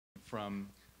from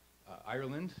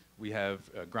Ireland, we have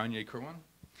Grainne Kirwan.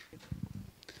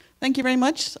 Thank you very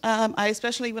much. I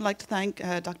especially would like to thank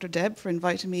Dr. Deb for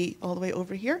inviting me all the way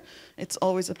over here. It's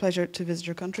always a pleasure to visit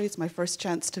your country. It's my first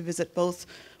chance to visit both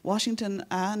Washington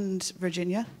and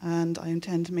Virginia, and I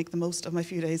intend to make the most of my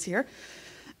few days here.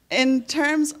 In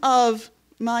terms of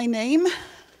my name,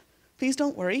 please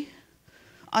don't worry.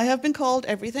 I have been called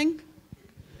everything.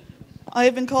 I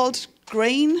have been called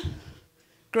Grainne,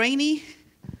 Grainy.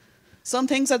 Some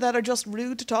things that are just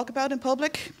rude to talk about in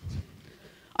public.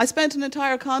 I spent an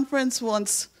entire conference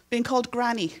once being called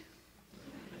Granny.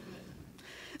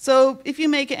 So if you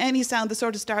make any sound that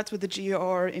sort of starts with a G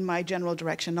or in my general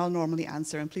direction, I'll normally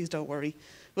answer, and please don't worry.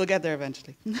 We'll get there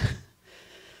eventually.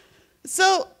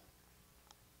 So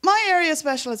my area of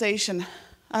specialization,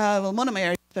 one of my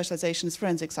areas of specialization is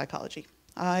forensic psychology.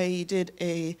 I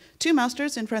did 2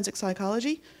 masters in forensic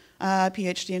psychology, a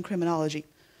PhD in criminology.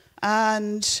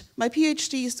 And my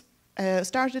PhD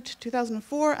started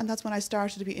 2004, and that's when I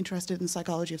started to be interested in the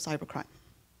psychology of cybercrime.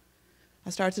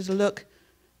 I started to look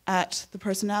at the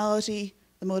personality,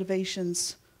 the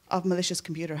motivations of malicious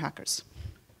computer hackers.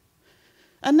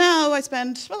 And now I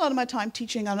spend a lot of my time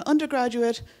teaching on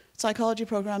undergraduate psychology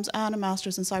programs and a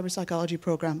master's in cyberpsychology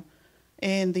program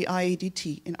in the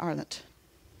IADT in Ireland.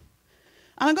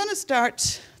 And I'm going to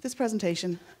start this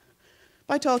presentation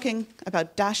by talking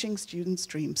about dashing students'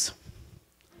 dreams.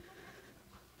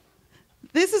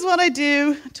 This is what I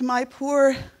do to my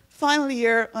poor final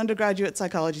year undergraduate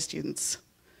psychology students,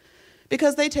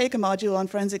 because they take a module on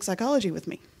forensic psychology with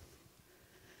me.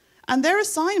 And their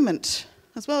assignment,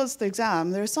 as well as the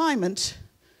exam, their assignment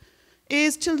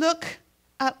is to look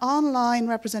at online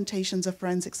representations of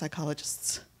forensic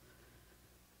psychologists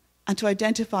and to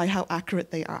identify how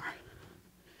accurate they are,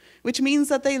 which means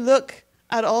that they look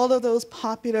at all of those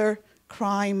popular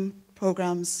crime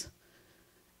programs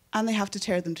and they have to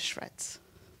tear them to shreds.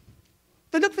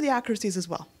 But look for the accuracies as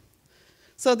well.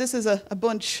 So this is a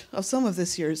bunch of some of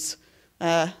this year's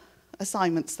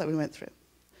assignments that we went through.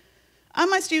 And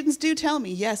my students do tell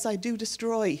me, yes, I do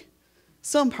destroy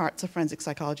some parts of forensic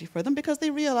psychology for them because they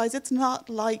realize it's not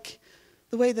like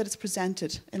the way that it's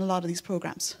presented in a lot of these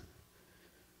programs.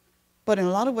 But in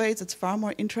a lot of ways, it's far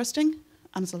more interesting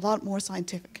and it's a lot more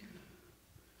scientific.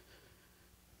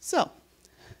 So,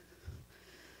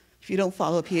 if you don't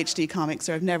follow PhD comics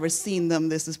or have never seen them,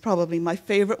 this is probably my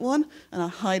favorite one, and I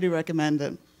highly recommend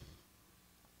it.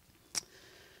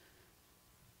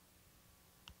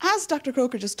 As Dr.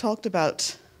 Croker just talked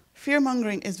about,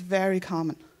 fear-mongering is very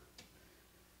common.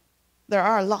 There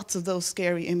are lots of those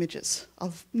scary images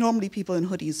of normally people in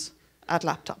hoodies at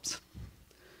laptops.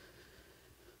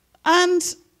 And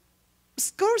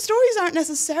stories aren't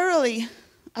necessarily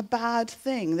a bad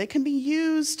thing. They can be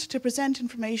used to present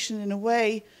information in a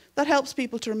way that helps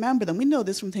people to remember them. We know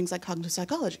this from things like cognitive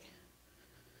psychology.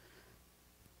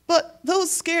 But those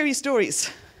scary stories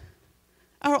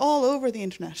are all over the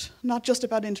internet, not just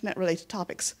about internet-related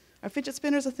topics. Are fidget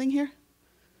spinners a thing here?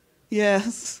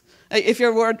 Yes. If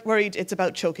you're worried, it's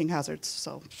about choking hazards.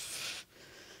 So.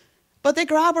 But they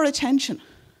grab our attention.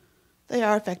 They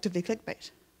are effectively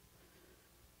clickbait.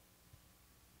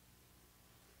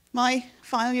 My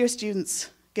final year students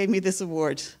gave me this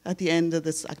award at the end of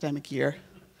this academic year,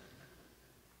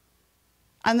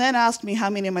 and then asked me how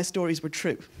many of my stories were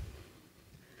true.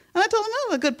 And I told them,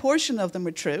 oh, a good portion of them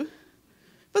were true,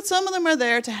 but some of them are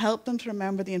there to help them to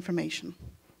remember the information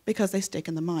because they stick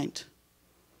in the mind.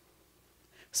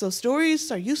 So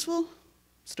stories are useful,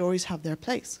 stories have their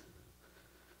place.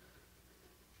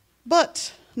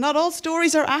 But not all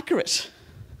stories are accurate.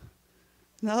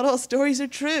 Not all stories are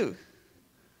true.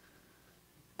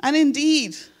 And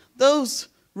indeed, those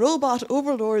robot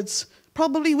overlords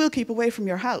probably will keep away from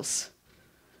your house.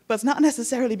 But it's not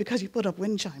necessarily because you put up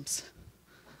wind chimes.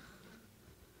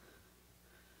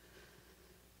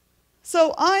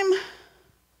 So I'm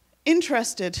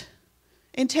interested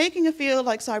in taking a field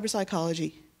like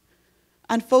cyberpsychology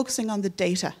and focusing on the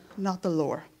data, not the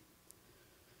lore.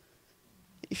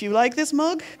 If you like this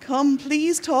mug, come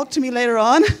please talk to me later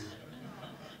on,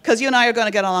 because you and I are going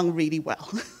to get along really well.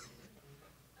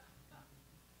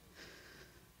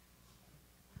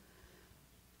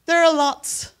 There are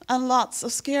lots and lots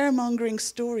of scaremongering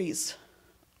stories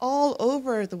all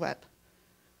over the web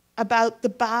about the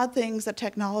bad things that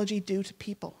technology do to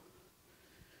people.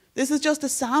 This is just a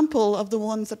sample of the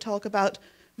ones that talk about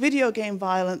video game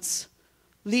violence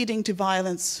leading to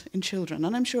violence in children,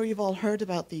 and I'm sure you've all heard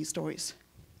about these stories.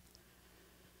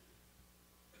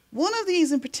 One of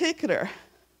these in particular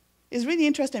is really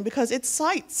interesting because it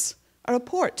cites a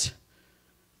report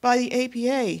by the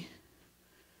APA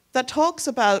that talks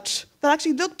about, that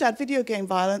actually looked at video game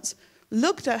violence,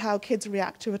 looked at how kids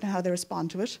react to it and how they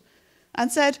respond to it,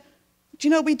 and said, do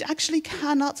you know, we actually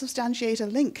cannot substantiate a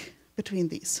link between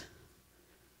these.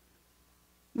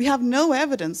 We have no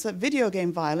evidence that video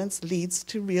game violence leads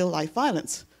to real-life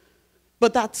violence.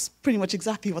 But that's pretty much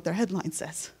exactly what their headline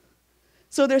says.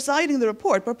 So they're citing the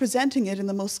report, but presenting it in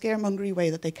the most scaremongery way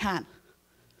that they can.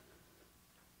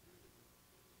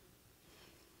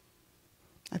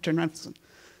 I've turned around for this one.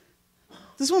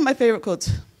 This is one of my favorite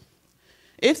quotes.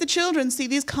 If the children see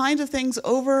these kinds of things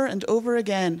over and over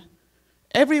again,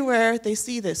 everywhere they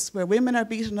see this, where women are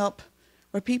beaten up,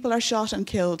 where people are shot and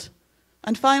killed,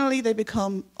 and finally they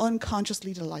become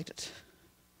unconsciously delighted.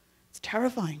 It's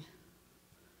terrifying.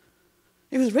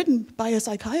 It was written by a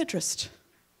psychiatrist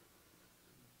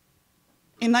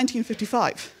in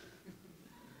 1955.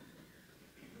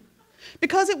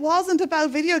 Because it wasn't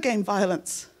about video game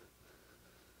violence.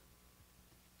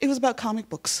 It was about comic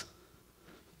books.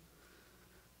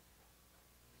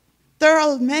 There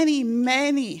are many,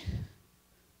 many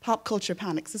pop culture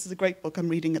panics. This is a great book I'm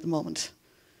reading at the moment.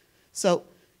 So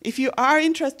if you are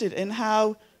interested in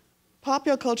how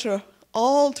popular culture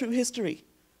all through history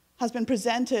has been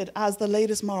presented as the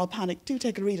latest moral panic, do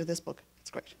take a read of this book.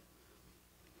 It's great.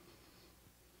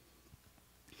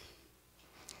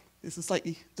 This is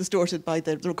slightly distorted by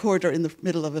the recorder in the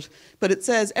middle of it. But it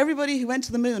says, everybody who went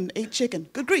to the moon ate chicken.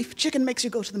 Good grief, chicken makes you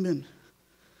go to the moon.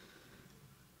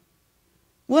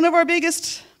 One of our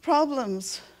biggest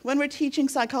problems when we're teaching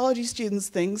psychology students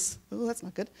things, oh, that's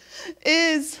not good,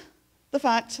 is the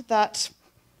fact that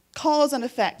cause and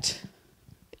effect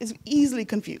is easily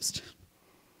confused.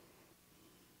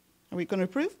 Are we going to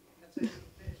approve? Don't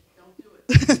do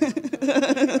it.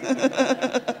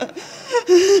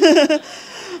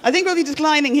 I think we'll be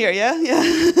declining here, yeah? Yeah.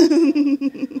 You just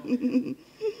need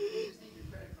your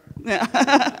credit card. Yeah.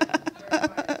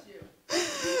 Verify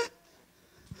it's you.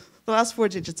 The last 4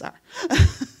 digits are.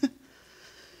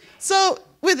 So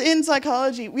within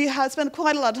psychology, we have spent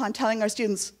quite a lot of time telling our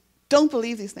students, don't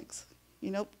believe these things.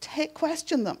 You know,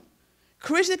 question them.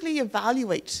 Critically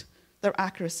evaluate their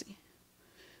accuracy.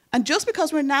 And just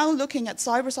because we're now looking at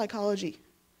cyberpsychology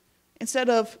instead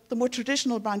of the more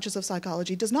traditional branches of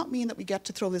psychology does not mean that we get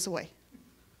to throw this away.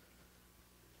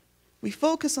 We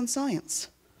focus on science.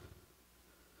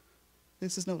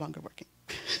 This is no longer working.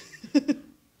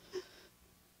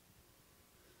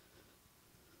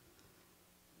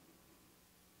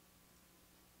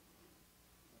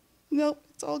 No,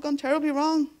 it's all gone terribly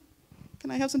wrong.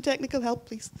 Can I have some technical help,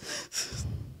 please?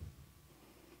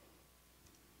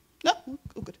 No?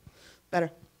 Oh, good.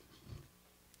 Better.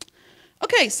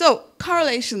 Okay, so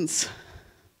correlations.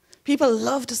 People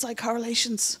love to cite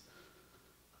correlations.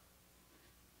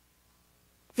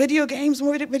 Video games,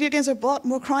 more video games are bought,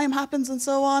 more crime happens, and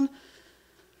so on.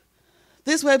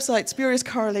 This website, Spurious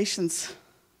Correlations,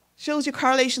 shows you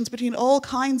correlations between all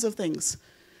kinds of things.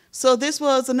 So this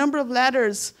was the number of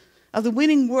letters of the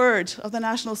winning word of the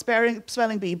National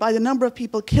Spelling Bee by the number of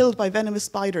people killed by venomous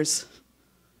spiders.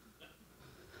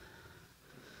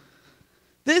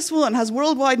 This one has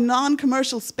worldwide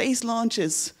non-commercial space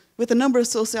launches with the number of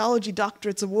sociology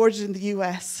doctorates awarded in the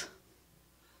US.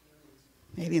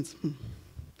 Aliens.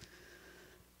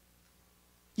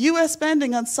 US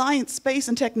spending on science, space,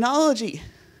 and technology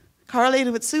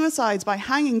correlated with suicides by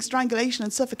hanging, strangulation,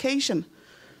 and suffocation.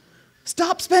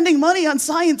 Stop spending money on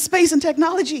science, space, and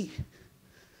technology.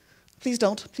 Please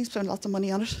don't. Please spend lots of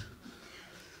money on it.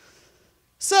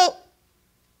 So,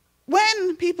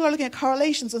 when people are looking at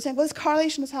correlations and saying, well, this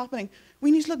correlation is happening,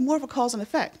 we need to look more for cause and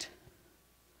effect.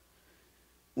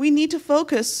 We need to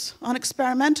focus on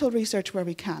experimental research where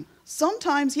we can.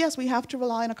 Sometimes, yes, we have to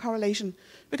rely on a correlation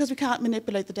because we can't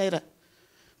manipulate the data.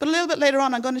 But a little bit later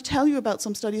on, I'm going to tell you about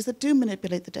some studies that do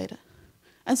manipulate the data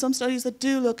and some studies that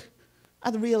do look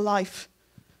at the real life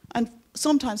and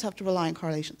sometimes have to rely on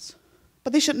correlations.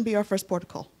 But they shouldn't be our first port of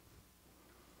call.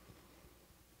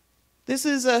 This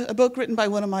is a book written by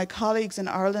one of my colleagues in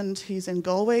Ireland. He's in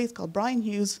Galway. It's called Brian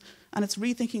Hughes, and it's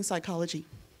Rethinking Psychology.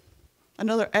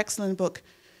 Another excellent book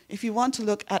if you want to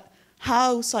look at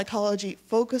how psychology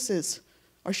focuses,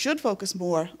 or should focus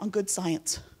more, on good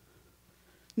science,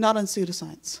 not on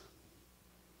pseudoscience.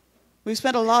 We've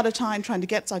spent a lot of time trying to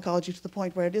get psychology to the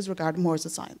point where it is regarded more as a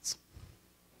science.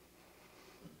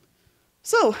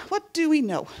 So, what do we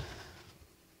know?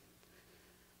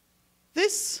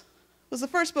 This was the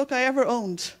first book I ever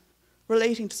owned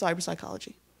relating to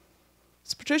cyberpsychology.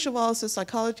 It's Patricia Wallace's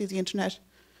Psychology of the Internet. It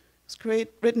was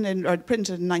printed in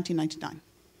 1999.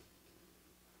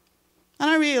 And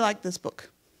I really like this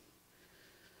book.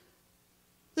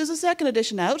 There's a second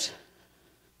edition out,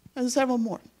 and there's several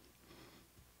more.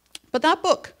 But that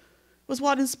book was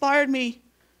what inspired me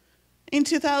in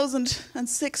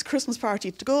 2006 Christmas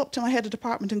party to go up to my head of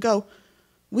department and go,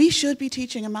 we should be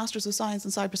teaching a Master's of Science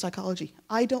in Cyberpsychology.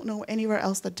 I don't know anywhere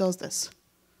else that does this.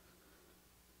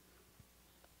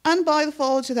 And by the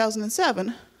fall of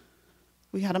 2007,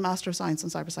 we had a Master of Science in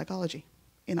Cyberpsychology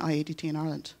in IADT in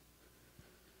Ireland.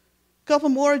 A couple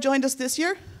more joined us this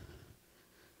year.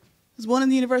 There's one in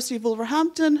the University of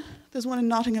Wolverhampton. There's one in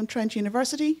Nottingham Trent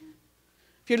University.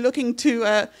 If you're looking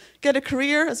to get a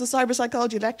career as a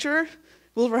cyberpsychology lecturer,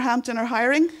 Wolverhampton are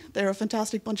hiring. They're a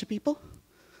fantastic bunch of people.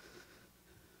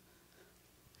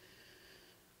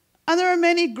 And there are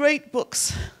many great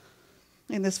books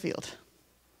in this field.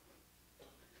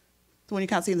 The one you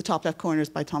can't see in the top left corner is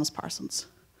by Thomas Parsons.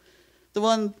 The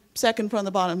one second from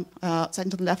the bottom,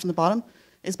 second to the left from the bottom,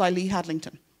 is by Lee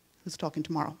Hadlington, who's talking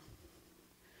tomorrow.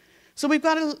 So we've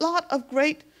got a lot of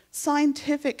great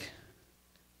scientific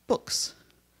books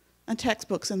and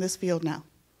textbooks in this field now,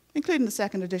 including the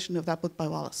second edition of that book by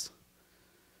Wallace.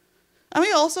 And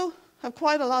we also have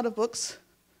quite a lot of books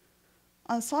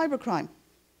on cybercrime,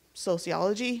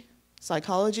 sociology,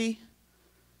 psychology,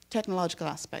 technological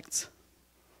aspects.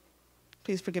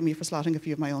 Please forgive me for slotting a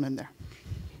few of my own in there.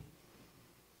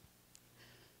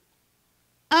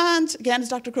 And again, as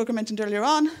Dr. Croker mentioned earlier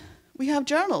on, we have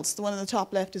journals. The one on the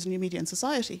top left is New Media and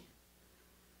Society.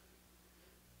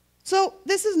 So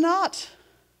this is not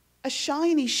a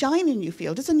shiny, shiny new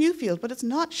field. It's a new field, but it's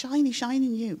not shiny, shiny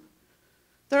new.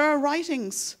 There are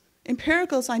writings,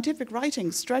 empirical scientific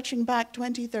writings, stretching back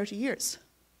 20, 30 years.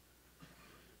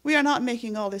 We are not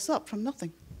making all this up from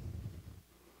nothing.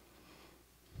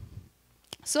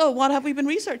 So what have we been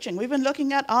researching? We've been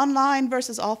looking at online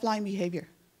versus offline behavior.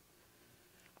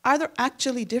 Are there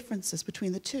actually differences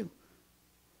between the two?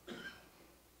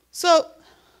 So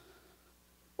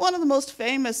one of the most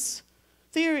famous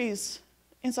theories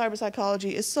in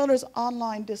cyberpsychology is Suller's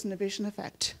online disinhibition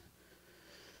effect.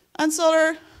 And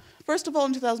Suller, first of all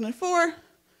in 2004,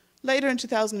 later in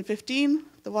 2015,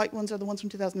 the white ones are the ones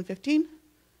from 2015,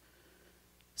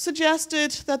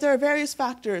 suggested that there are various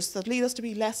factors that lead us to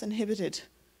be less inhibited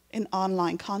in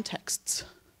online contexts.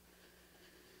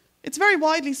 It's very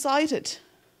widely cited.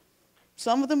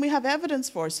 Some of them we have evidence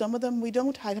for, some of them we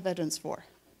don't have evidence for.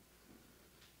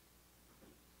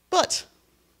 But,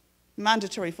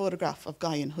 mandatory photograph of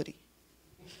guy in hoodie.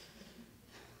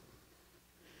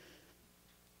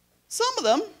 Some of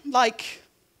them, like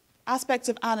aspects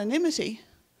of anonymity,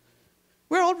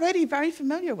 we're already very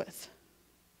familiar with.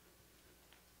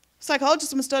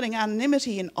 Psychologists have been studying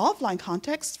anonymity in offline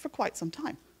contexts for quite some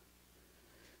time.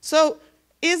 So,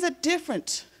 is it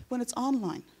different when it's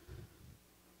online?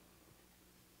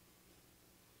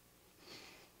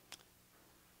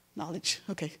 Knowledge,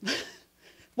 okay.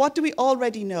 What do we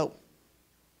already know?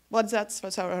 What's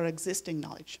our existing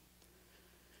knowledge?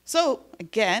 So,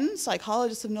 again,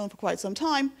 psychologists have known for quite some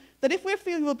time that if we're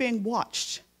feeling we're being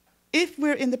watched, if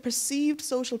we're in the perceived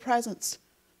social presence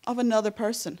of another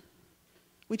person,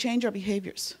 we change our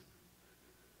behaviors.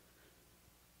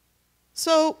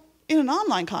 So, in an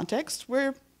online context, we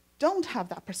don't have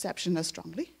that perception as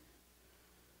strongly,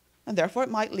 and therefore it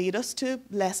might lead us to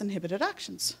less inhibited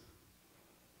actions.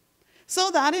 So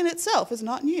that in itself is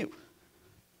not new.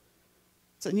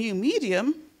 It's a new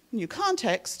medium, new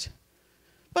context,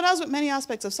 but as with many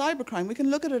aspects of cybercrime, we can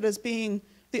look at it as being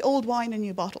the old wine in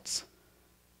new bottles.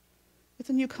 It's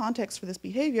a new context for this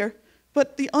behavior,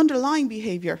 but the underlying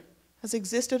behavior has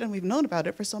existed and we've known about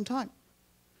it for some time.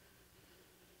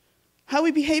 How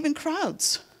we behave in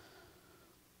crowds.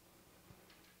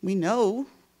 We know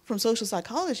from social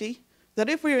psychology that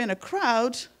if we're in a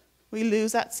crowd, we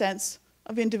lose that sense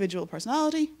of individual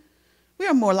personality. We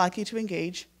are more likely to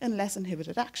engage in less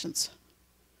inhibited actions.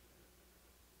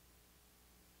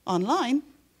 Online,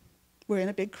 we're in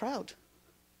a big crowd,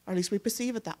 or at least we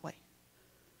perceive it that way.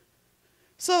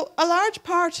 So a large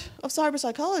part of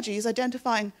cyberpsychology is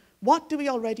identifying what do we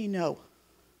already know?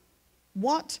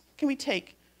 What can we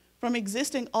take from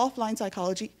existing offline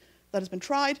psychology that has been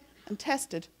tried and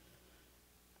tested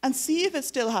and see if it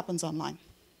still happens online?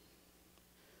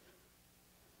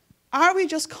 Are we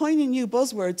just coining new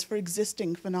buzzwords for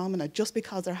existing phenomena just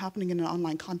because they're happening in an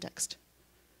online context?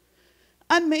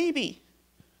 And maybe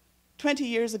 20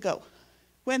 years ago,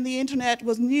 when the internet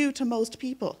was new to most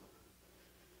people,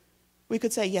 we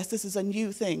could say, yes, this is a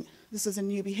new thing, this is a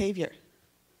new behavior.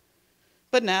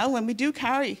 But now, when we do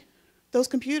carry those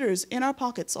computers in our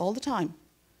pockets all the time,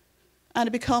 and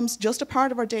it becomes just a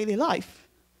part of our daily life,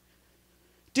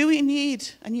 do we need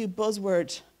a new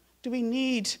buzzword? Do we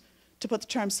need to put the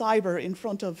term cyber in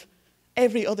front of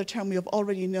every other term we have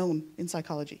already known in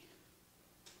psychology?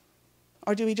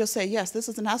 Or do we just say, yes, this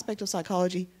is an aspect of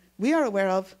psychology we are aware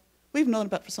of, we've known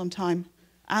about for some time,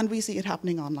 and we see it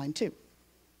happening online too?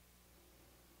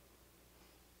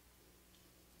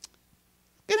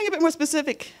 Getting a bit more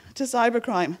specific to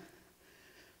cybercrime,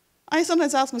 I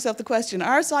sometimes ask myself the question,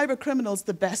 are cyber criminals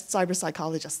the best cyber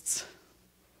psychologists?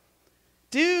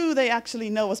 Do they actually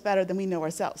know us better than we know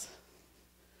ourselves?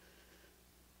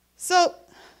 So,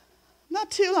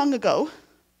 not too long ago,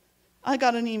 I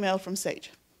got an email from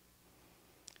Sage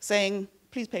saying,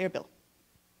 please pay your bill.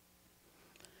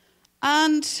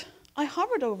 And I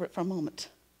hovered over it for a moment.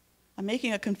 I'm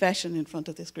making a confession in front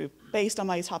of this group based on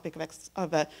my topic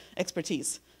of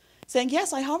expertise, saying,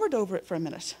 yes, I hovered over it for a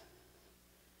minute.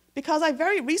 Because I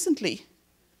very recently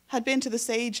had been to the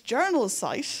Sage Journals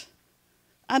site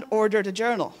and ordered a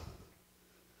journal.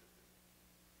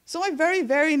 So I very,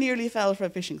 very nearly fell for a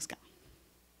phishing scam.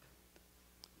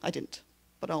 I didn't,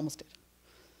 but I almost did.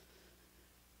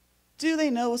 Do they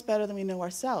know us better than we know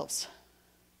ourselves?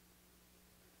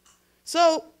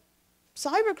 So,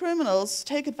 cyber criminals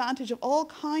take advantage of all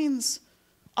kinds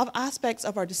of aspects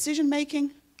of our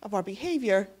decision-making, of our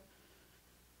behavior,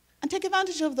 and take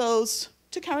advantage of those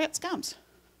to carry out scams.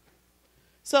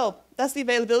 So, that's the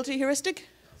availability heuristic,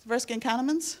 Tversky and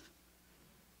Kahneman's.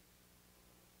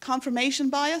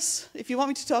 Confirmation bias. If you want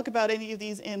me to talk about any of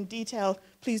these in detail,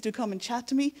 please do come and chat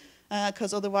to me,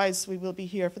 because otherwise we will be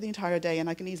here for the entire day, and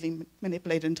I can easily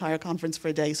manipulate an entire conference for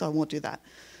a day, so I won't do that.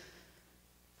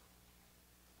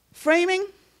 Framing,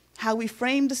 how we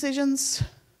frame decisions.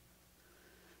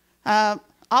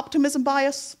 Optimism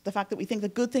bias, the fact that we think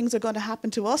that good things are going to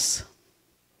happen to us.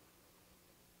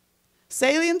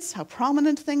 Salience, how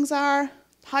prominent things are.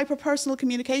 Hyper-personal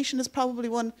communication is probably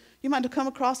one you might have come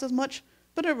across as much,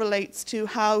 but it relates to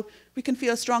how we can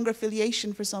feel a stronger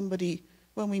affiliation for somebody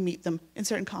when we meet them in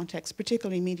certain contexts,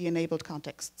 particularly media-enabled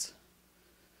contexts.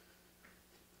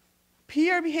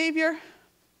 Peer behavior,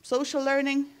 social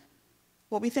learning,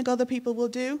 what we think other people will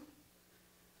do.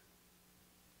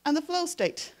 And the flow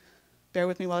state. Bear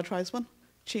with me while I try this one.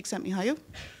 Cheek sent me hayu.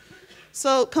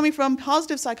 So coming from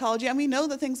positive psychology, and we know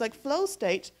that things like flow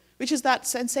state, which is that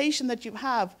sensation that you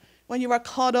have when you are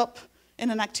caught up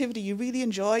in an activity you really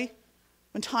enjoy,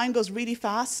 when time goes really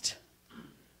fast,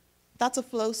 that's a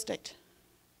flow state.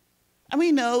 And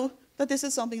we know that this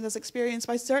is something that's experienced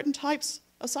by certain types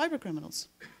of cyber criminals,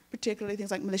 particularly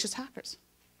things like malicious hackers.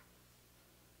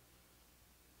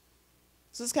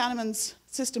 So this is Kahneman's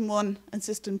System 1 and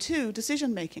System 2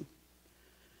 decision making.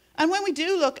 And when we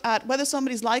do look at whether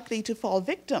somebody's likely to fall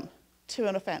victim to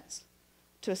an offense,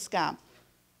 to a scam,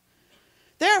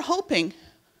 they're hoping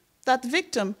that the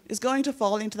victim is going to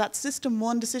fall into that System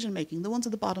 1 decision making, the ones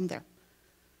at the bottom there,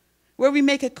 where we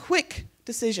make a quick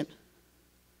decision,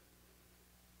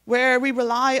 where we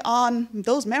rely on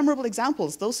those memorable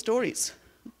examples, those stories.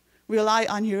 We rely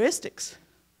on heuristics.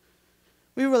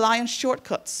 We rely on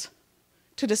shortcuts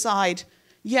to decide,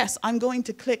 yes, I'm going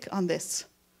to click on this.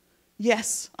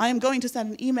 Yes, I am going to send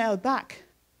an email back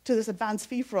to this advanced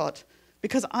fee fraud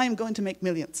because I am going to make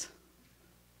millions.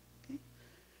 Okay?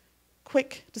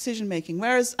 Quick decision making.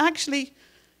 Whereas actually,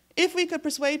 if we could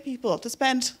persuade people to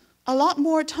spend a lot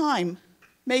more time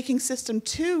making System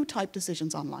 2 type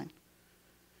decisions online,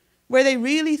 where they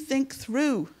really think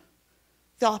through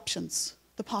the options,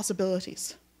 the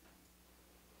possibilities.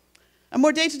 A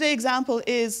more day-to-day example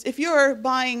is if you're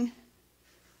buying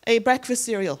a breakfast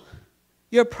cereal,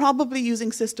 you're probably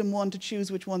using System 1 to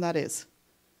choose which one that is.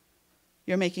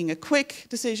 You're making a quick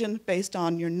decision based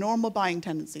on your normal buying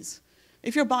tendencies.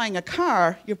 If you're buying a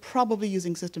car, you're probably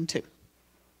using System 2.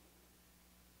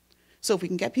 So if we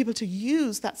can get people to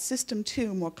use that System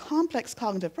 2 more complex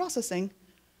cognitive processing,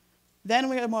 then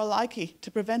we are more likely to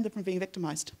prevent them from being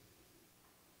victimized.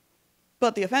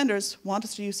 But the offenders want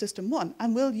us to use System 1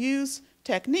 and will use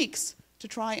techniques to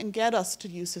try and get us to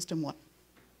use System 1.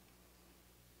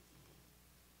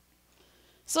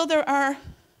 So there are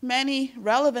many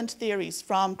relevant theories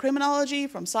from criminology,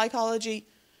 from psychology,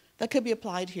 that could be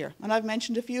applied here. And I've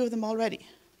mentioned a few of them already.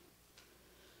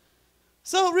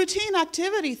 So routine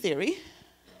activity theory,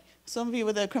 some of you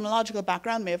with a criminological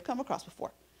background may have come across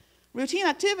before. Routine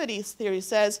activities theory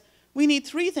says we need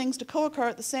 3 things to co-occur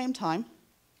at the same time,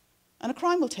 and a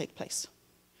crime will take place.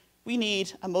 We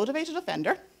need a motivated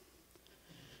offender,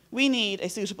 we need a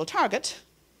suitable target,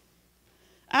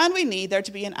 and we need there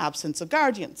to be an absence of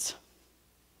guardians.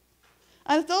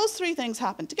 And if those 3 things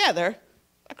happen together,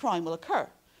 a crime will occur.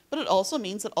 But it also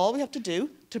means that all we have to do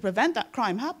to prevent that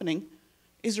crime happening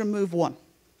is remove one.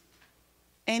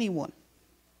 Any one.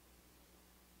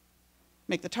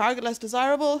 Make the target less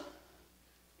desirable,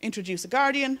 introduce a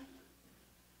guardian,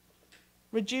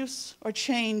 reduce or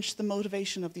change the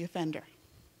motivation of the offender.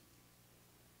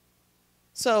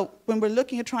 So when we're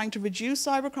looking at trying to reduce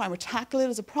cybercrime or tackle it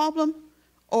as a problem,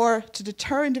 or to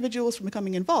deter individuals from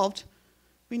becoming involved,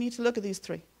 we need to look at these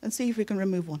three and see if we can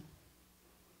remove one.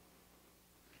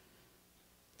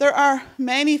 There are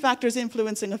many factors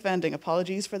influencing offending.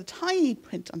 Apologies for the tiny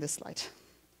print on this slide.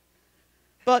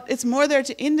 But it's more there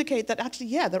to indicate that actually,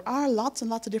 yeah, there are lots and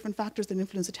lots of different factors that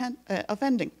influence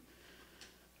offending.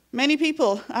 Many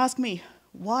people ask me,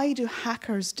 why do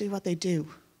hackers do what they do?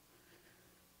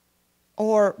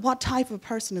 Or what type of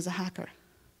person is a hacker?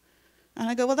 And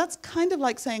I go, well, that's kind of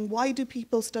like saying, why do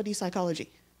people study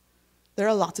psychology? There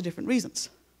are lots of different reasons.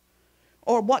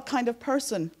 Or what kind of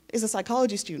person is a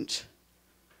psychology student?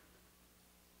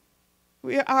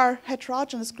 We are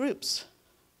heterogeneous groups.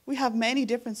 We have many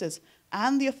differences,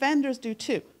 and the offenders do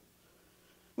too.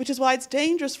 Which is why it's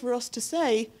dangerous for us to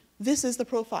say, this is the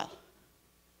profile.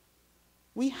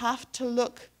 We have to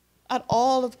look at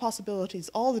all of the possibilities,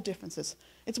 all the differences.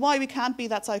 It's why we can't be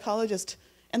that psychologist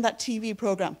in that TV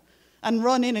program and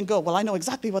run in and go, well, I know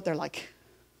exactly what they're like.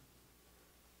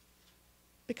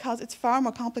 Because it's far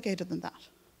more complicated than that.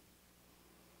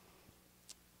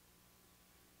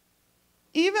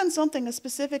 Even something as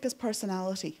specific as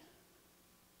personality.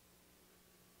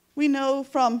 We know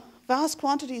from vast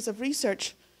quantities of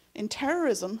research in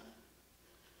terrorism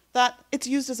that it's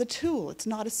used as a tool, it's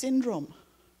not a syndrome.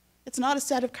 It's not a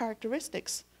set of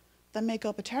characteristics that make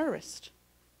up a terrorist.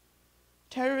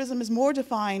 Terrorism is more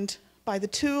defined by the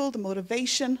tool, the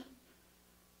motivation,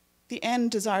 the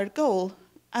end desired goal,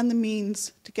 and the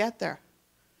means to get there,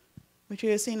 which we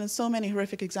have seen in so many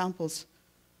horrific examples,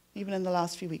 even in the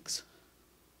last few weeks.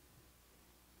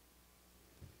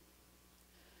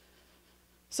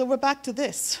 So we're back to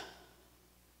this.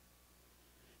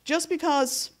 Just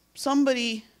because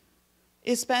somebody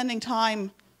is spending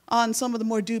time on some of the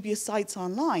more dubious sites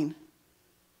online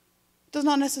does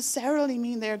not necessarily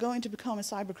mean they are going to become a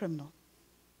cybercriminal.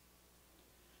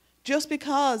 Just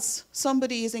because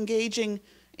somebody is engaging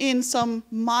in some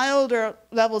milder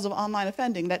levels of online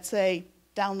offending, let's say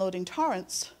downloading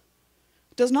torrents,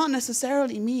 does not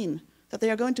necessarily mean that they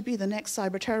are going to be the next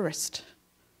cyber terrorist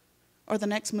or the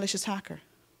next malicious hacker.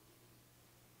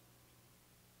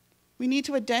 We need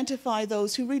to identify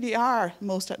those who really are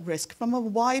most at risk from a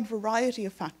wide variety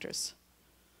of factors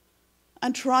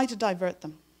and try to divert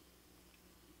them.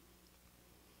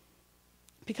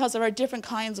 Because there are different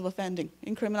kinds of offending.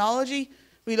 In criminology,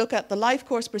 we look at the life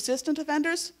course persistent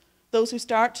offenders, those who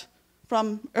start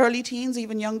from early teens,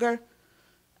 even younger,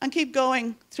 and keep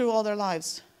going through all their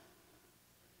lives.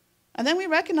 And then we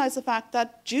recognize the fact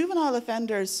that juvenile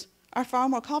offenders are far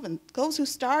more common, those who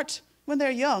start when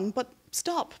they're young, but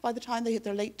stop by the time they hit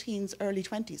their late teens, early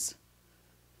 20s.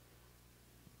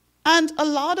 And a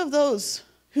lot of those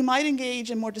who might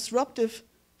engage in more disruptive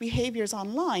behaviors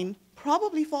online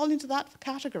probably fall into that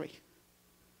category.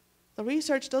 The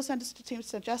research does tend to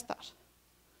suggest that.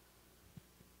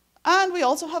 And we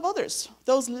also have others,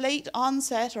 those late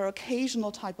onset or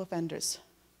occasional type offenders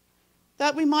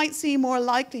that we might see more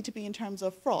likely to be in terms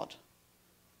of fraud,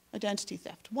 identity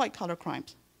theft, white-collar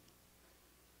crimes.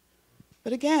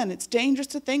 But again, it's dangerous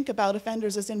to think about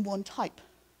offenders as in one type.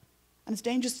 And it's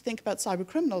dangerous to think about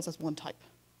cybercriminals as one type.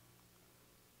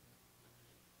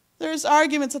 There's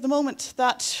arguments at the moment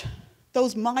that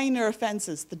those minor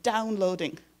offenses, the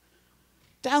downloading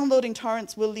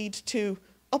torrents will lead to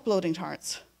uploading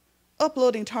torrents.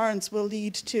 Uploading torrents will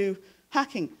lead to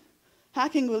hacking.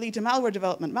 Hacking will lead to malware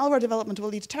development. Malware development will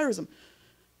lead to terrorism.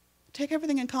 Take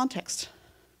everything in context.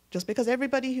 Just because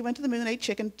everybody who went to the moon ate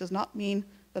chicken does not mean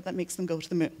that that makes them go to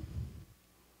the moon.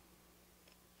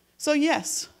 So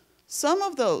yes, some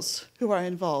of those who are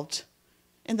involved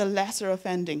in the lesser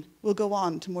offending will go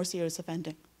on to more serious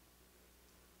offending.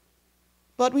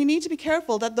 But we need to be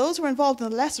careful that those who are involved in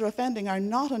the lesser offending are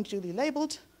not unduly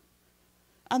labeled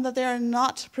and that they are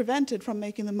not prevented from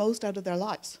making the most out of their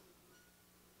lives.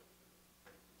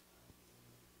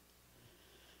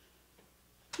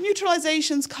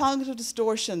 Neutralizations, cognitive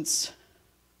distortions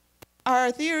are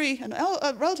a theory,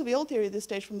 a relatively old theory at this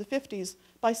stage from the 50s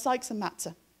by Sykes and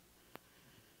Matza.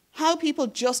 How people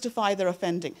justify their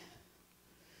offending.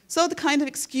 So the kind of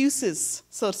excuses,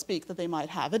 so to speak, that they might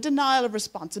have. A denial of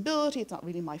responsibility, it's not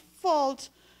really my fault,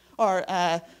 or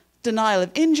a denial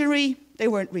of injury, they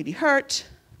weren't really hurt.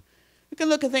 We can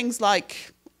look at things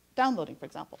like downloading, for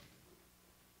example.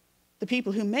 The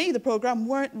people who made the program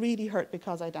weren't really hurt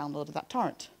because I downloaded that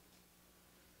torrent.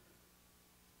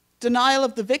 Denial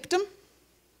of the victim,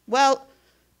 well,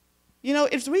 you know,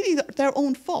 it's really their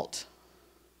own fault.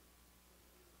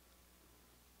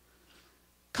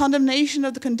 Condemnation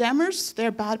of the condemners,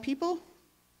 they're bad people,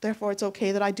 therefore it's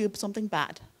okay that I do something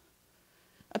bad.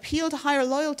 Appeal to higher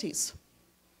loyalties,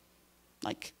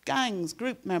 like gangs,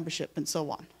 group membership, and so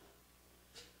on.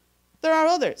 There are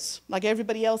others, like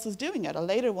everybody else is doing it, a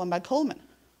later one by Coleman.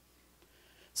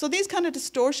 So these kind of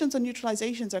distortions and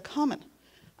neutralizations are common.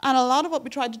 And a lot of what we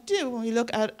try to do when we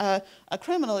look at a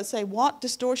criminal is say, what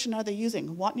distortion are they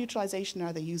using? What neutralization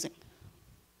are they using?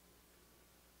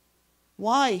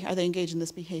 Why are they engaged in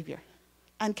this behavior?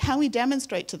 And can we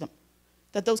demonstrate to them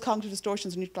that those cognitive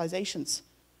distortions and neutralizations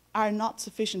are not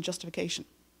sufficient justification?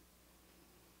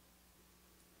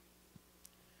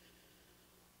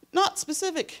 Not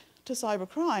specific to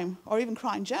cybercrime, or even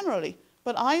crime generally,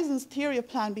 but Eisen's theory of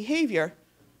planned behavior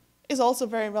is also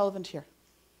very relevant here.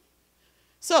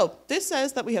 So this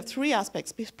says that we have three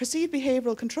aspects. Perceived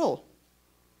behavioral control.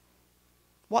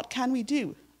 What can we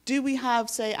do? Do we have,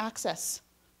 say, access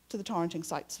to the torrenting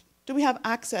sites? Do we have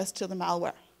access to the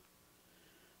malware?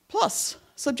 Plus,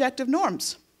 subjective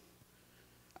norms.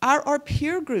 Are our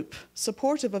peer group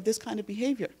supportive of this kind of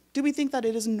behavior? Do we think that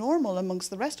it is normal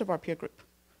amongst the rest of our peer group?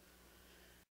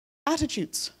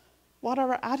 Attitudes. What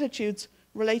are our attitudes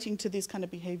relating to these kind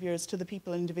of behaviors, to the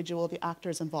people, individual, the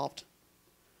actors involved?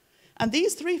 And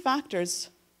these three factors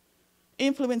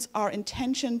influence our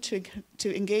intention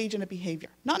to engage in a behavior.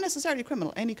 Not necessarily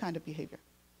criminal, any kind of behavior.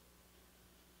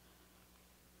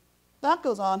 That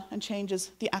goes on and changes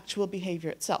the actual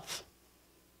behavior itself.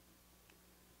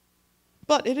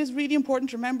 But it is really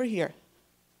important to remember here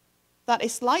that a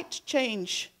slight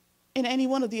change in any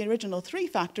one of the original three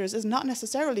factors is not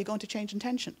necessarily going to change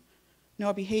intention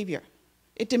nor behavior.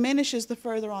 It diminishes the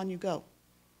further on you go.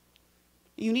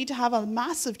 You need to have a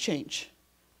massive change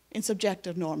in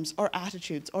subjective norms or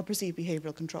attitudes or perceived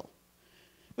behavioral control.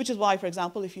 Which is why, for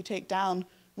example, if you take down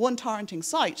one torrenting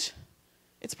site,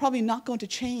 it's probably not going to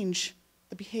change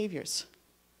the behaviors.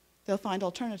 They'll find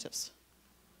alternatives.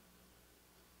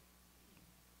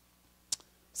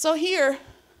 So here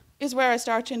is where I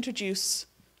start to introduce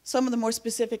some of the more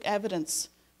specific evidence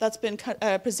that's been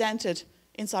presented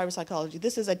in cyberpsychology.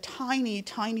 This is a tiny,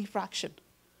 tiny fraction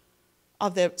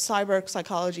of the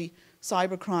cyberpsychology,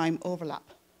 cybercrime overlap.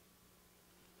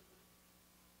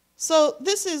 So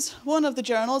this is one of the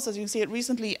journals. As you can see, it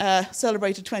recently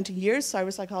celebrated 20 years,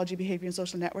 Cyberpsychology, Behavior and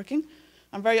Social Networking.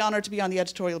 I'm very honored to be on the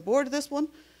editorial board of this one.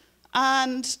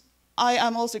 And I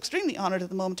am also extremely honored at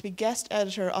the moment to be guest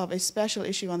editor of a special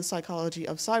issue on the psychology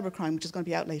of cybercrime, which is going to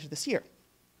be out later this year.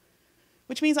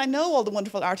 Which means I know all the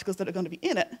wonderful articles that are going to be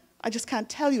in it. I just can't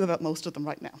tell you about most of them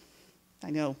right now. I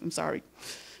know, I'm sorry.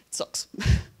 It sucks.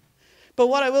 But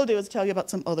what I will do is tell you about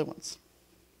some other ones.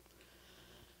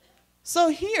 So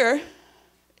here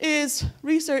is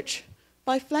research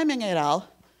by Fleming et al.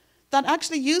 That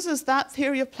actually uses that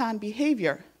theory of planned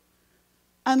behavior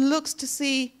and looks to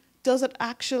see, does it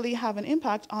actually have an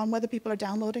impact on whether people are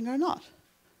downloading or not?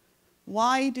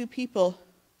 Why do people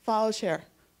file share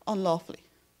unlawfully?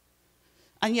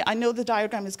 And yeah, I know the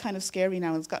diagram is kind of scary now,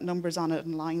 and it's got numbers on it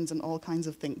and lines and all kinds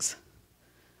of things.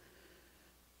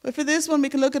 But for this one, we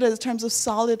can look at it in terms of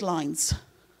solid lines.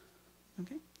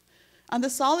 Okay? And the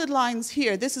solid lines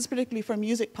here, this is particularly for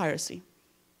music piracy.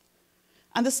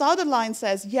 And the solid line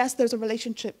says, yes, there's a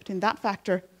relationship between that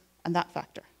factor and that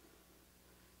factor.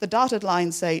 The dotted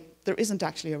lines say there isn't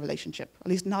actually a relationship, at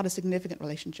least not a significant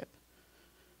relationship.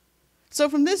 So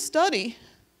from this study,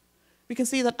 we can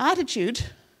see that attitude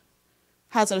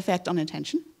has an effect on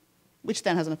intention, which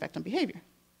then has an effect on behavior.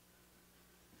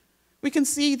 We can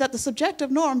see that the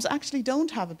subjective norms actually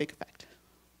don't have a big effect.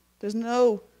 There's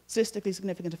no statistically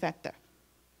significant effect there.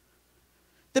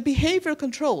 The behavioral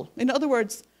control, in other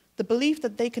words, the belief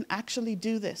that they can actually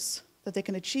do this, that they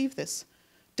can achieve this,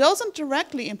 doesn't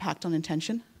directly impact on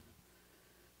intention,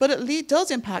 but it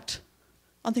does impact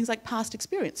on things like past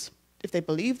experience. If they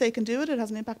believe they can do it, it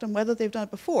has an impact on whether they've done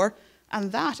it before,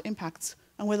 and that impacts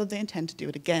on whether they intend to do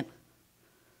it again.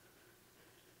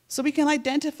 So we can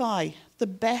identify the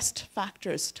best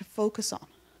factors to focus on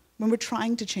when we're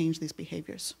trying to change these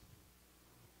behaviors.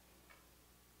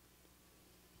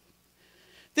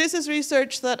 This is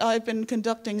research that I've been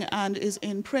conducting and is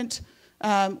in print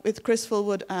with Chris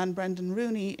Fullwood and Brendan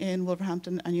Rooney in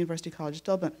Wolverhampton and University College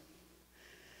Dublin.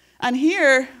 And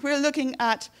here we're looking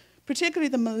at particularly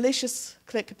the malicious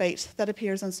clickbait that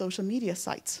appears on social media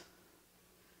sites,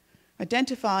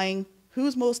 identifying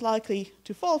who's most likely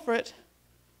to fall for it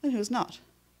and who's not.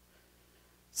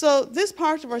 So this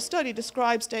part of our study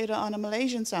describes data on a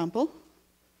Malaysian sample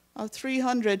of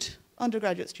 300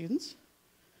 undergraduate students,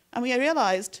 and we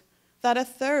realized that a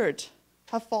third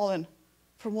have fallen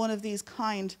for one of these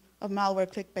kind of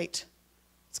malware clickbait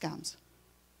scams.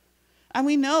 And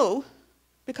we know,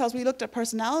 because we looked at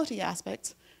personality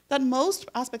aspects, that most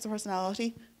aspects of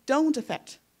personality don't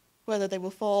affect whether they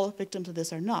will fall victim to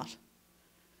this or not,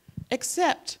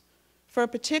 except for a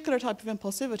particular type of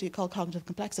impulsivity called cognitive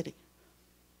complexity.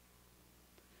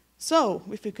 So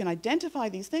if we can identify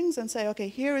these things and say, okay,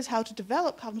 here is how to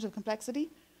develop cognitive complexity,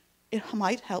 it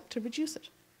might help to reduce it.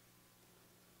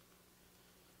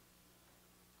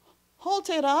 Holt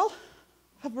et al.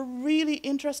 Have a really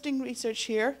interesting research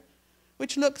here,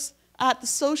 which looks at the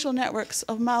social networks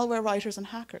of malware writers and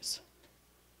hackers.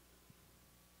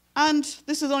 And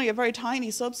this is only a very tiny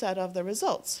subset of the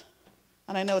results.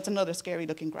 And I know it's another scary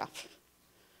looking graph.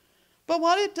 But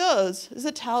what it does is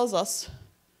it tells us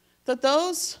that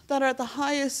those that are at the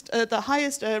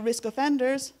highest risk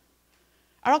offenders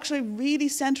are actually really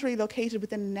centrally located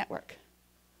within a network.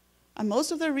 And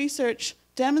most of their research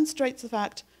demonstrates the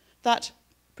fact that,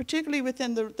 particularly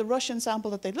within the Russian sample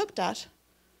that they looked at,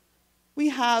 we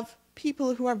have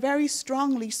people who are very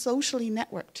strongly socially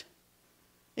networked.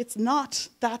 It's not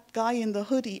that guy in the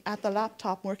hoodie at the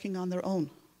laptop working on their own.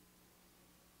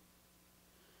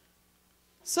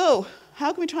 So,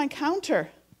 how can we try and counter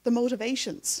the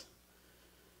motivations?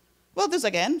 Well, there's,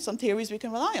 again, some theories we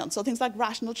can rely on. So things like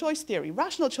rational choice theory.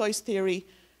 Rational choice theory,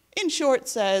 in short,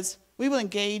 says we will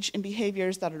engage in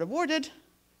behaviors that are rewarded,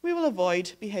 we will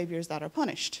avoid behaviors that are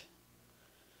punished.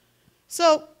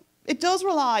 So it does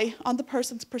rely on the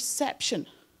person's perception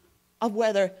of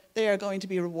whether they are going to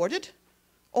be rewarded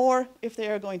or if they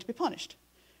are going to be punished.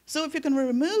 So if you can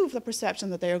remove the perception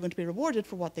that they are going to be rewarded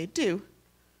for what they do,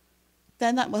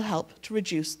 then that will help to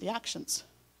reduce the actions.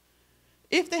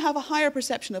 If they have a higher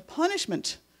perception of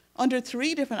punishment under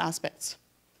 3 different aspects: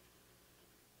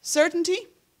 certainty,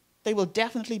 they will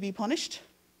definitely be punished;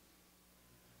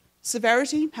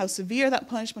 severity, how severe that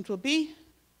punishment will be;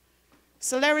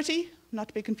 celerity, not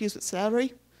to be confused with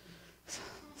celery.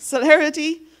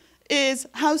 Celerity is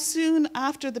how soon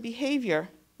after the behavior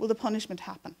will the punishment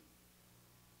happen.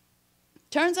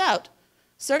 Turns out,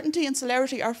 certainty and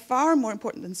celerity are far more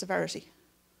important than severity.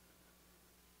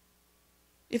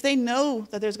 If they know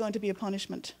that there's going to be a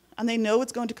punishment, and they know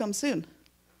it's going to come soon,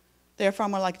 they are far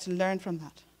more likely to learn from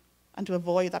that and to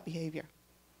avoid that behavior.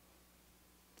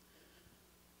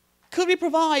 Could we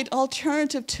provide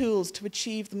alternative tools to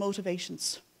achieve the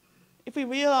motivations? If we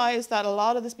realize that a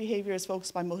lot of this behavior is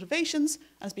focused by motivations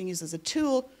and is being used as a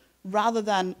tool rather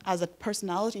than as a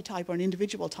personality type or an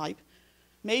individual type,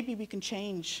 maybe we can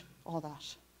change all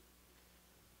that.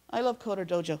 I love Coder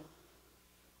Dojo.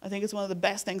 I think it's one of the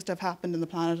best things to have happened in the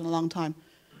planet in a long time.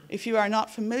 If you are not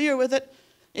familiar with it,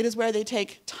 it is where they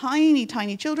take tiny,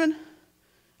 tiny children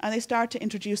and they start to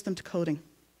introduce them to coding.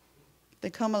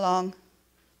 They come along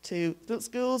to little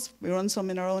schools. We run some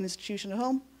in our own institution at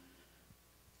home.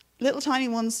 Little tiny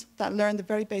ones that learn the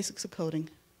very basics of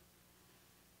coding.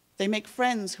 They make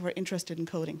friends who are interested in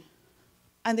coding.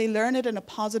 And they learn it in a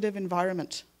positive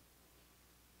environment.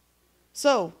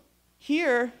 So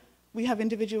here we have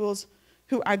individuals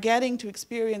who are getting to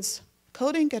experience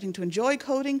coding, getting to enjoy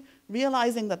coding,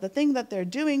 realizing that the thing that they're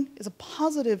doing is a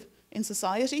positive in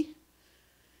society,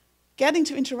 getting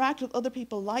to interact with other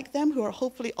people like them who are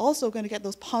hopefully also going to get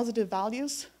those positive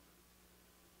values,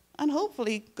 and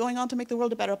hopefully going on to make the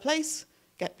world a better place,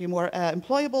 be more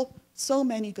employable, so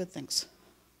many good things.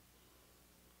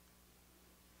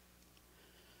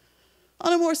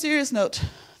 On a more serious note,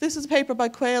 this is a paper by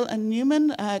Quayle and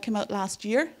Newman, came out last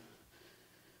year.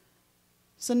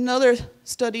 It's another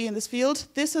study in this field.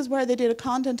 This is where they did a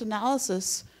content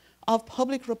analysis of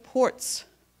public reports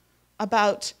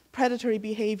about predatory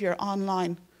behavior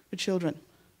online with children.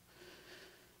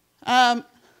 You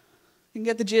can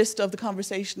get the gist of the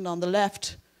conversation on the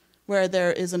left, where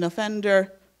there is an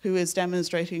offender who is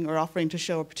demonstrating or offering to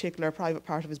show a particular private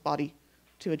part of his body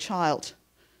to a child.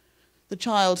 The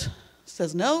child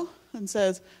says no and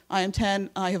says, "I am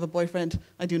 10, I have a boyfriend,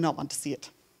 I do not want to see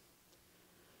it."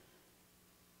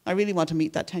 I really want to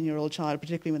meet that 10-year-old child,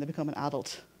 particularly when they become an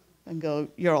adult, and go,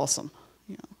 "You're awesome."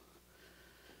 You know.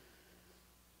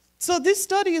 So this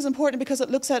study is important because it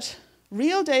looks at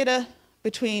real data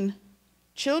between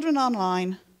children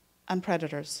online and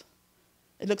predators.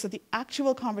 It looks at the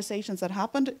actual conversations that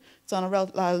happened. It's on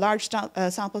a large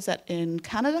sample set in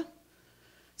Canada,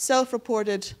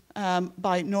 self-reported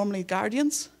by normally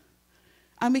guardians.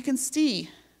 And we can see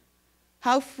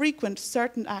how frequent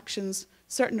certain actions,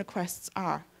 certain requests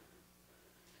are.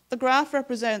 The graph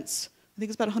represents, I think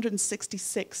it's about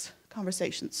 166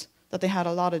 conversations that they had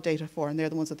a lot of data for, and they're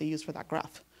the ones that they used for that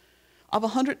graph. Of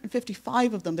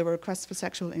 155 of them, there were requests for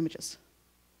sexual images.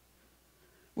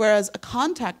 Whereas a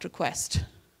contact request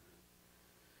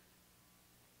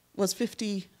was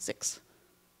 56.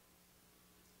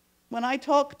 When I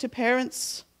talk to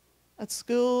parents at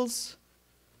schools,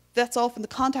 that's often the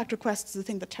contact request is the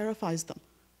thing that terrifies them.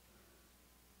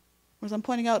 Whereas I'm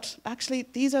pointing out, actually,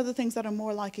 these are the things that are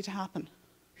more likely to happen.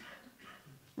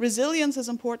 Resilience is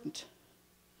important.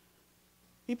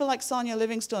 People like Sonia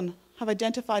Livingstone have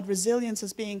identified resilience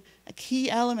as being a key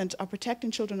element of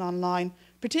protecting children online,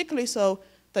 particularly so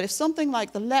that if something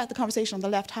like the conversation on the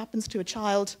left happens to a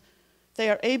child, they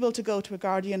are able to go to a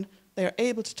guardian, they are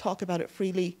able to talk about it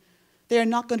freely. They are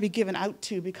not going to be given out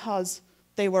to because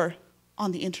they were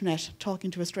on the internet talking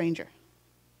to a stranger.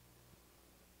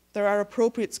 There are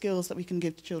appropriate skills that we can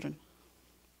give to children.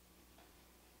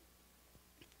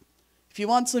 If you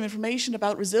want some information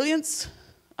about resilience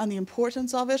and the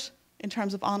importance of it in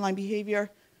terms of online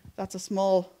behavior, that's a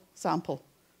small sample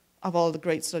of all the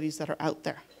great studies that are out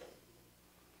there.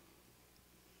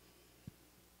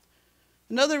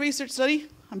 Another research study,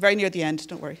 I'm very near the end,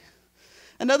 don't worry.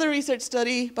 Another research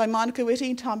study by Monica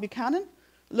Whitty and Tom Buchanan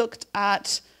looked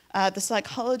at the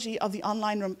psychology of the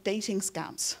online dating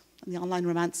scams and the online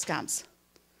romance scams.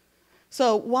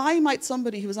 So why might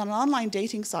somebody who is on an online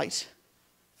dating site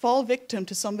fall victim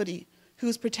to somebody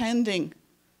who's pretending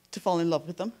to fall in love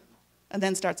with them and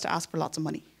then starts to ask for lots of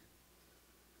money?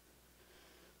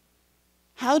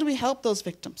 How do we help those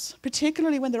victims,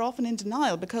 particularly when they're often in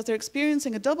denial because they're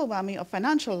experiencing a double whammy of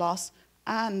financial loss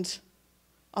and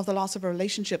of the loss of a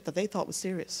relationship that they thought was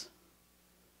serious?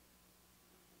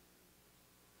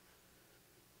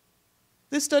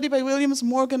 This study by Williams,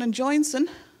 Morgan, and Joinson,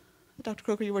 Dr.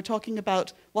 Croker, you were talking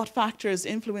about what factors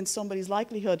influence somebody's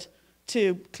likelihood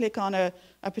to click on a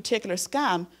particular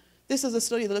scam. This is a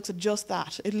study that looks at just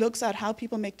that. It looks at how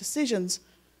people make decisions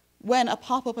when a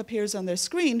pop-up appears on their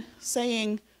screen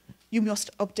saying, you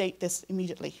must update this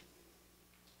immediately.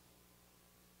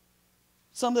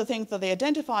 Some of the things that they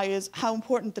identify is how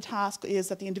important the task is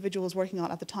that the individual is working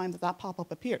on at the time that that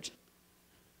pop-up appeared.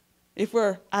 If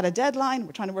we're at a deadline,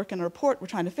 we're trying to work on a report, we're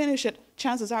trying to finish it,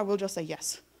 chances are we'll just say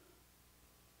yes.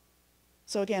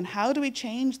 So again, how do we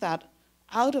change that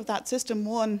out of that system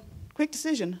one quick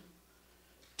decision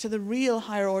to the real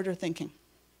higher order thinking?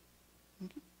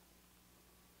 Okay.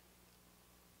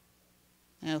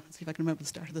 Now, let's see if I can remember the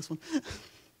start of this one.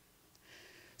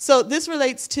 So this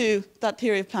relates to that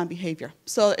theory of planned behavior.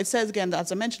 So it says again, that,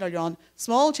 as I mentioned earlier on,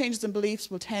 small changes in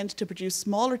beliefs will tend to produce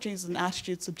smaller changes in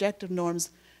attitudes, subjective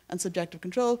norms, and subjective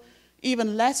control,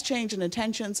 even less change in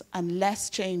intentions and less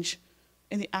change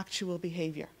in the actual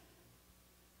behavior.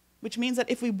 Which means that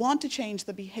if we want to change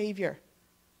the behavior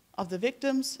of the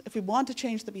victims, if we want to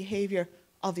change the behavior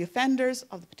of the offenders,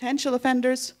 of the potential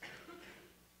offenders,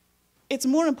 it's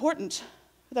more important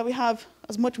that we have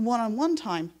as much one-on-one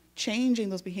time changing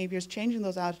those behaviors, changing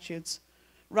those attitudes,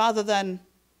 rather than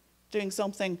doing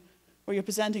something where you're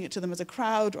presenting it to them as a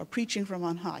crowd or preaching from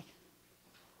on high.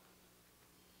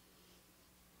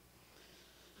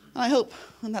 And I hope,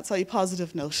 on that slightly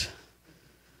positive note,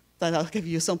 that I'll give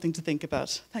you something to think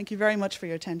about. Thank you very much for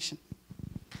your attention.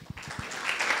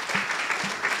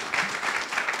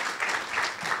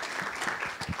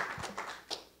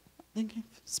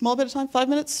 Small bit of time, 5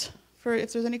 minutes, for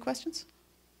if there's any questions.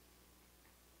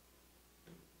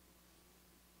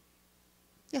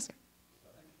 Yes, sir.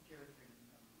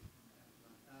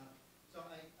 So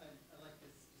I like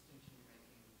this distinction you're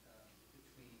making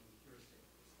between heuristic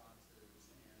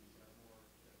responses and more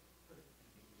critical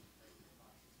thinking type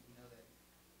responses. We know that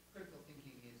critical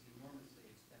thinking is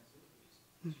enormously expensive,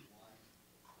 which is why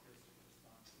heuristic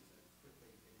responses are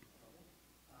quickly getting in trouble,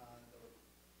 though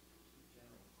in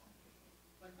general it's beneficial.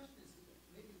 My question is,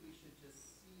 maybe we should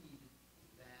just cede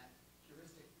that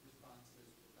heuristic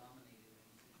responses will dominate in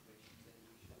many situations, and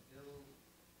we should build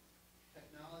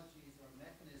technologies or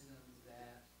mechanisms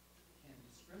that can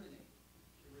discriminate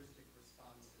heuristic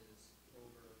responses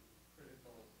over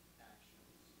critical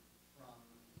actions from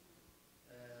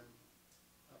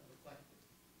reflective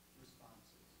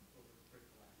responses over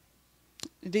critical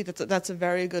actions. Indeed, that's a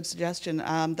very good suggestion.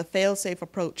 The fail-safe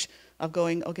approach of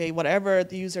going, okay, whatever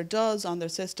the user does on their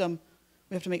system,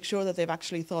 we have to make sure that they've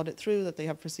actually thought it through, that they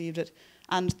have perceived it.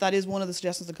 And that is one of the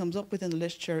suggestions that comes up within the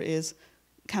literature is,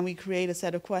 can we create a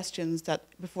set of questions that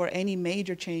before any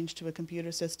major change to a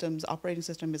computer system's operating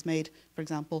system is made, for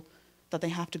example, that they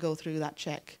have to go through that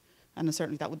check. And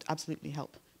certainly that would absolutely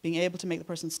help. Being able to make the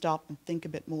person stop and think a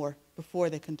bit more before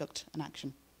they conduct an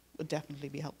action would definitely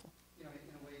be helpful. You know, in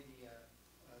a way, the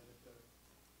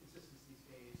insistence these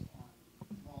days on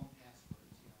long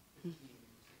passwords, 15,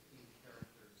 16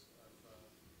 characters of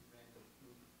random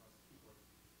movement across the keyboard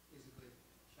is a good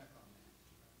check on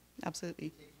that. Absolutely.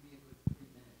 It takes me a good 3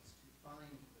 minutes to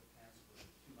find the password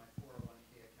to my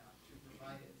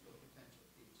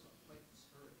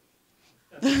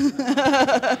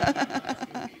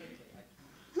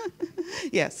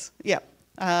Yes, yeah.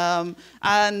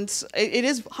 And it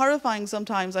is horrifying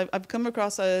sometimes. I've come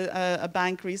across a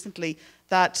bank recently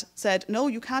that said, no,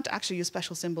 you can't actually use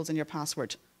special symbols in your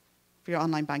password for your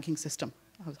online banking system.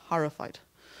 I was horrified.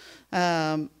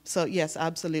 So yes,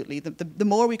 absolutely. The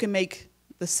more we can make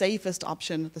the safest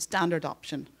option, the standard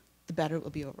option, the better it will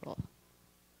be overall.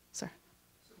 Sir?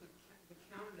 So the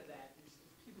counter to that is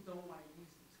if people don't want to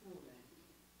use the tool then.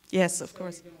 Yes, of So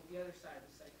course. you're doing the other side of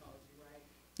psychology, right?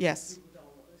 Yes. People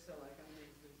don't, so like, I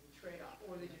mean, there's the trade-off,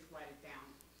 or they just write it down,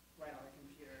 right on a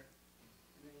computer.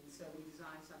 I mean, so we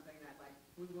design something that like,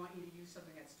 we want you to use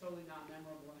something that's totally not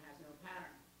memorable and has no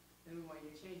pattern. Then we want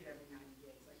you to change it every 90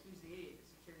 days. Like, who's the idiot, the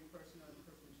security person or the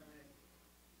person trying to,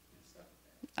 stuff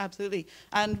like that. Absolutely.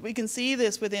 And we can see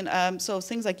this within, so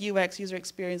things like UX, user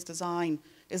experience design,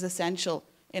 is essential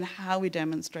in how we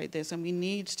demonstrate this. And we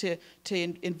need to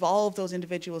involve those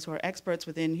individuals who are experts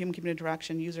within human-computer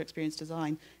interaction, user experience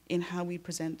design, in how we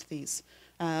present these.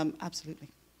 Absolutely.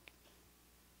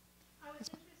 I was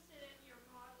interested in your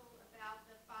model about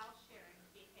the file sharing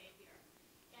behavior,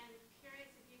 and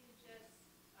curious if you could just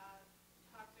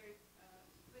talk very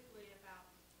quickly about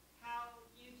how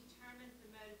you determined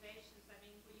the motivations. I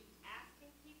mean, were you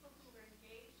asking people who were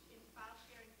engaged in file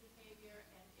sharing behavior,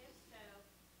 and if so,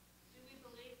 do we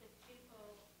believe that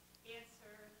people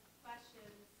answer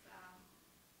questions,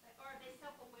 or are they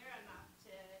self-aware enough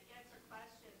to answer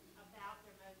questions about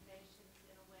their motivations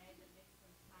in a way that makes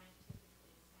them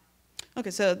scientifically sound?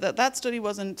 Okay, so that study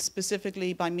wasn't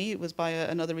specifically by me, it was by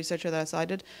another researcher that I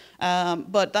cited.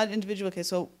 But that individual case,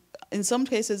 so in some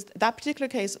cases, that particular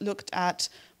case looked at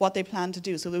what they planned to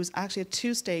do. So there was actually a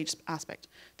two-stage aspect.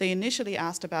 They initially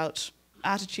asked about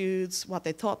attitudes, what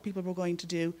they thought people were going to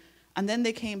do, and then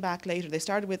they came back later. They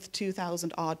started with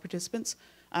 2,000 odd participants,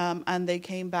 and they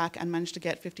came back and managed to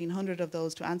get 1,500 of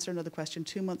those to answer another question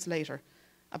 2 months later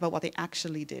about what they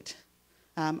actually did.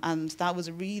 And that was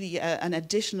really an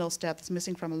additional step that's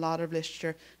missing from a lot of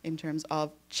literature in terms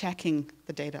of checking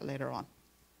the data later on.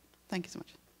 Thank you so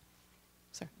much.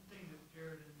 Sir? One thing that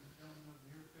Jared and the gentleman over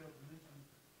here failed to mention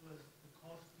was the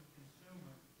cost to the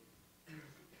consumer is,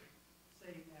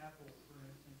 say, Apple, for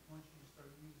instance, once you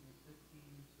start using 15,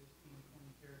 16,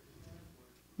 20 character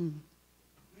passwords,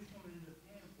 who's going to end up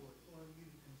paying for it? Well, you,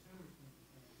 the consumers, going to be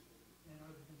paying for it. And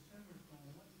are the consumers going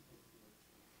to want to pay for it?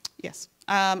 Yes.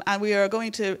 And we are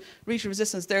going to reach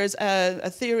resistance. There's a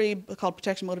theory called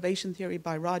protection motivation theory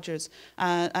by Rogers.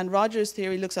 And Rogers'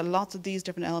 theory looks at lots of these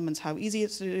different elements. How easy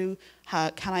it's to do, how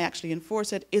can I actually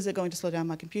enforce it, is it going to slow down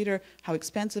my computer, how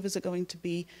expensive is it going to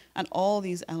be, and all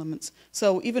these elements.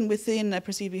 So even within a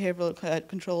perceived behavioral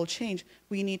control change,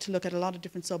 we need to look at a lot of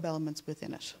different sub-elements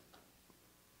within it.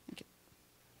 Thank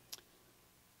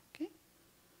you.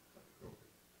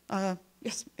 Okay.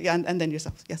 Yes, yeah, and then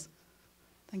yourself, yes.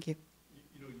 Thank you.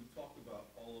 You know, you talked about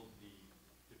all of the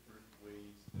different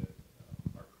ways that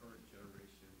our current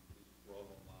generation is brought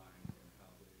online and how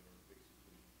they are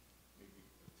basically maybe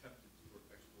attempted for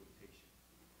exploitation.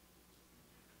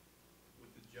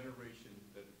 With the generation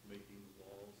that is making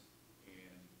laws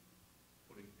and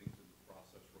putting things into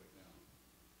process right now,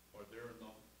 are there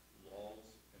enough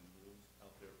laws and rules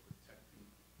out there protecting,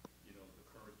 you know, the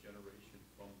current generation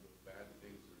from the bad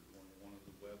things that are going on in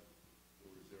the web?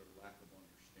 Or is there a lack of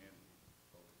understanding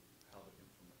of how to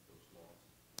implement those laws?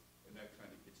 And that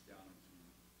kind of gets down into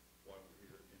why we're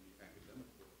here in the academic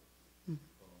world.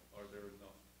 Are there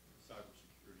enough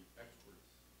cybersecurity experts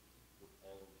with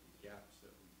all of the gaps that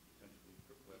we potentially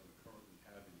currently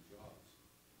have in jobs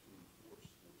to enforce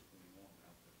what's going on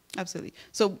out there? Absolutely.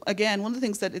 So again, one of the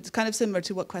things that it's kind of similar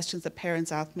to what questions that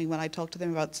parents ask me when I talk to them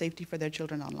about safety for their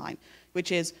children online,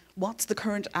 which is, what's the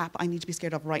current app I need to be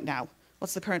scared of right now?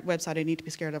 What's the current website I need to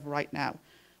be scared of right now?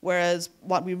 Whereas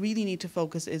what we really need to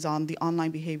focus is on the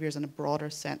online behaviors in a broader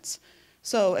sense.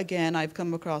 So again, I've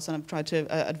come across and I've tried to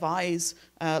advise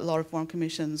law reform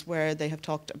commissions where they have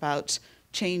talked about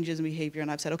changes in behavior,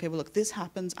 and I've said, okay, well look, this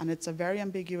happens and it's a very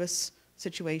ambiguous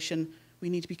situation. We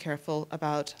need to be careful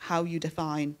about how you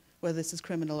define whether this is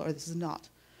criminal or this is not.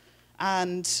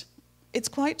 And it's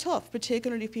quite tough,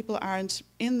 particularly if people aren't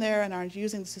in there and aren't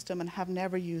using the system and have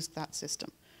never used that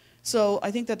system. So I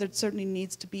think that there certainly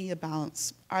needs to be a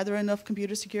balance. Are there enough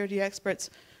computer security experts?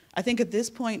 I think at this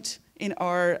point in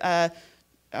our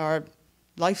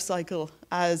life cycle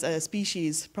as a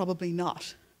species, probably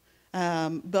not.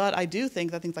 But I do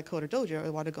think that things like Coder Dojo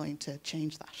are what are going to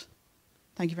change that.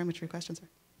 Thank you very much for your question, sir.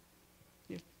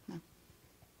 You, no.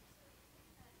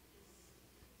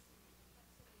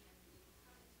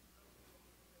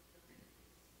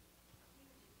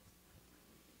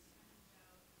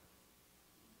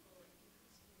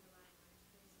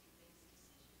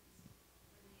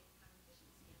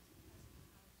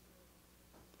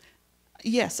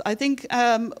 Yes, I think,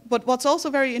 but what's also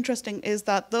very interesting is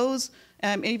that those,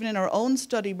 even in our own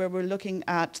study where we're looking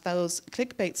at those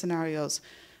clickbait scenarios,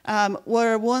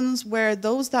 were ones where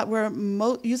those that were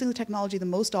using the technology the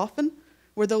most often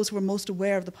were those who were most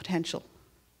aware of the potential.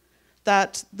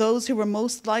 That those who were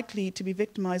most likely to be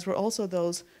victimized were also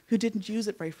those who didn't use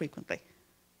it very frequently.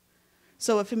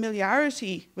 So a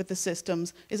familiarity with the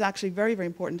systems is actually very, very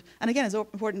important. And again, it's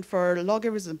important for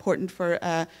lawgivers, it's important for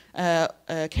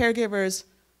caregivers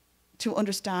to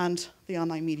understand the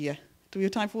online media. Do we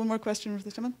have time for one more question with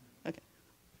this gentleman? Okay,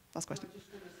 last question. I just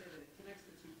want to say that it connects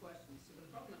the two questions. So the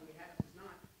problem that we have is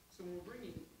not, so when we're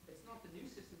bringing, it's not the new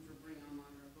systems we're bringing online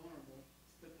that are vulnerable,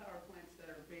 it's the power plants that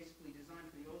are basically designed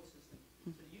for the old system.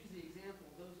 So to use the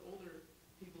example, those older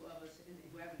people of us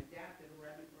who haven't adapted or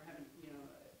haven't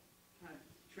kind of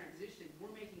transitioned,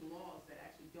 we're making laws that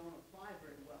actually don't apply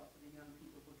very well to the young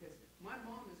people because my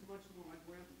mom is much more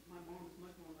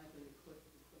likely to click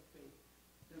bait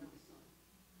than my son,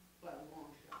 by a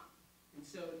long shot. And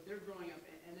so they're growing up,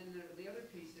 and then the other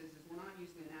piece is we're not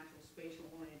using the natural spatial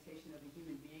orientation of a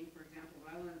human being. For example,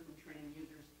 what I learned from training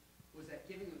users was that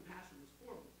giving them a password was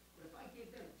horrible. But if I gave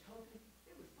them a token,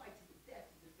 they would fight to the death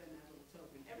to defend that little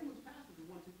token. Everyone's password is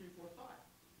 1, 2, 3, 4,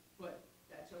 5. But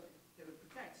that token, they would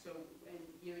protect. So, and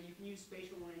you can use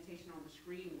spatial orientation on the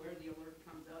screen where the alert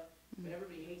comes up. But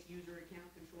everybody hates user account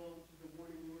control, which is the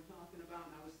warning we were talking about.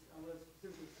 And I was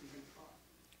simply seeing cost.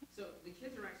 So the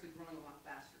kids are actually growing a lot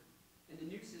faster. And the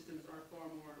new systems are far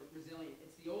more resilient.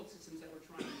 It's the old systems that we're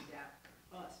trying to adapt.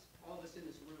 Us, all of us in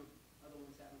this room, are the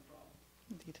ones having problems.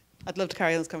 Indeed. I'd love to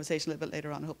carry on this conversation a little bit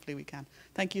later on. Hopefully we can.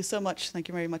 Thank you so much. Thank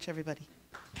you very much, everybody.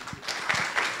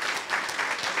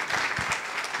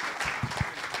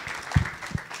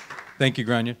 Thank you,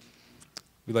 Grainne.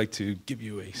 We'd like to give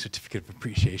you a certificate of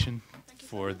appreciation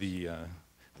for the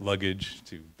luggage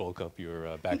to bulk up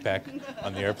your backpack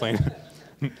on the airplane.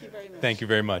 Thank you very much. Thank you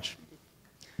very much.